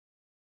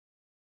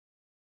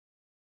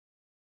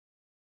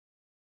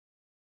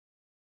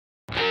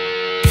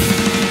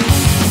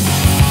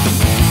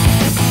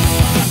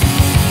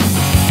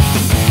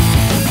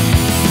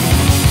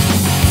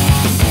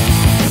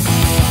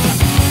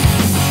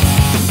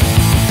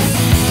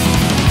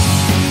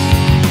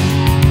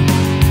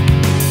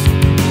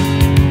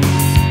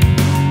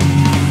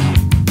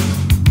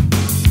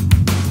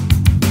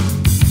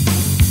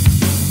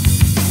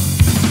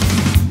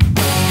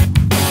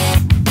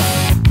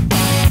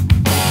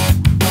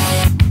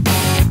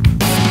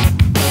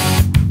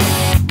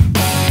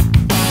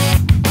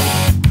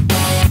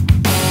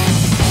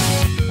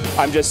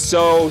I'm just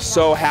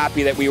so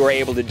happy that we were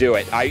able to do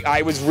it.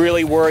 I was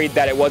really worried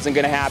that it wasn't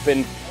going to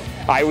happen.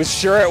 I was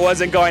sure it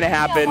wasn't going to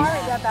happen.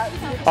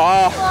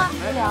 Oh,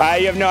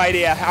 I have no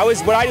idea.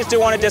 But I just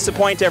didn't want to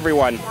disappoint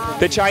everyone.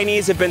 The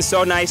Chinese have been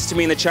so nice to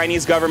me, and the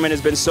Chinese government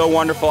has been so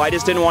wonderful. I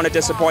just didn't want to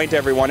disappoint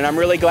everyone, and I'm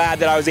really glad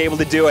that I was able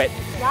to do it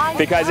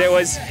because it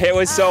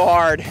was so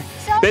hard.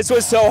 This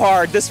was so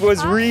hard. This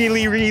was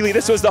really,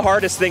 this was the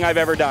hardest thing I've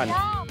ever done.